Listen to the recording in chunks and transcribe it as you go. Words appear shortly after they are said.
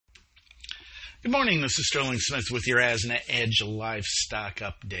Good morning, this is Sterling Smith with your Asna Edge Livestock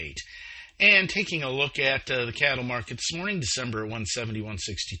Update. And taking a look at the cattle market this morning, December at 170,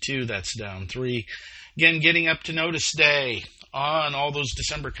 162, that's down 3. Again, getting up to notice day on all those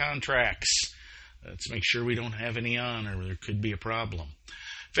December contracts. Let's make sure we don't have any on or there could be a problem.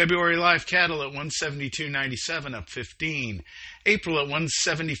 February live cattle at 172.97, up 15. April at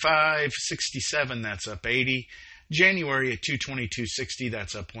 175.67, that's up 80. January at 222.60,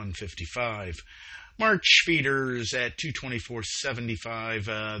 that's up 155. March feeders at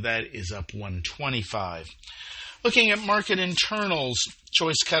 224.75, that is up 125. Looking at market internals,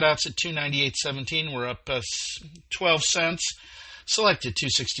 choice cutouts at 298.17, we're up 12 cents. Selected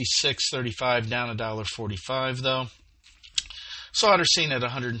 266.35, down $1.45 though. Slaughter seen at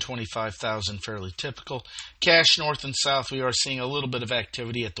 125,000, fairly typical. Cash north and south, we are seeing a little bit of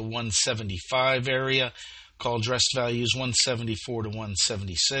activity at the 175 area. Call dressed values 174 to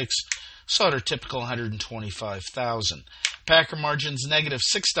 176. Slaughter typical 125,000. Packer margins negative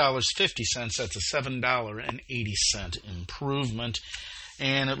 $6.50. That's a $7.80 improvement.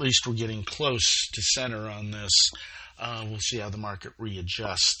 And at least we're getting close to center on this. We'll see how the market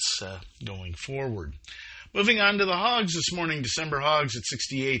readjusts going forward. Moving on to the hogs this morning, December hogs at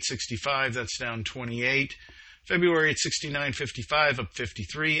 68.65, that's down 28. February at 69.55, up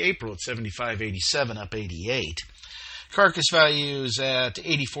 53. April at 75.87, up 88. Carcass values at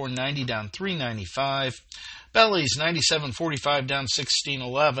 84.90, down 3.95. Bellies 97.45, down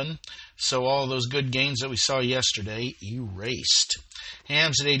 16.11. So all those good gains that we saw yesterday erased.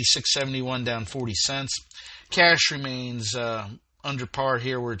 Hams at 86.71, down 40 cents. Cash remains under par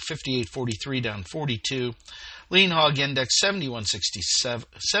here. We're at 58.43, down 42. Lean hog index 71.66,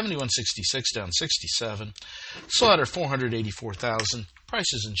 down 67. Slaughter 484,000.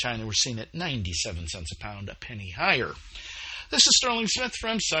 Prices in China were seen at 97 cents a pound, a penny higher. This is Sterling Smith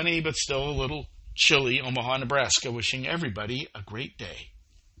from sunny but still a little chilly Omaha, Nebraska, wishing everybody a great day.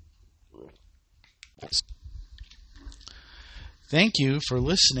 Thank you for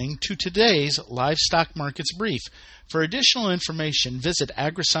listening to today's Livestock Markets Brief. For additional information, visit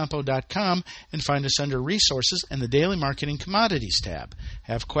agrisampo.com and find us under Resources and the Daily Marketing Commodities tab.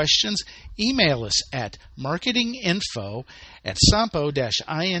 Have questions? Email us at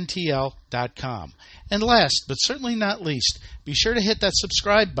marketinginfo@sampo-intl.com. And last, but certainly not least, be sure to hit that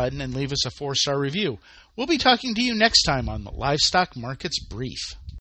subscribe button and leave us a 4-star review. We'll be talking to you next time on the Livestock Markets Brief.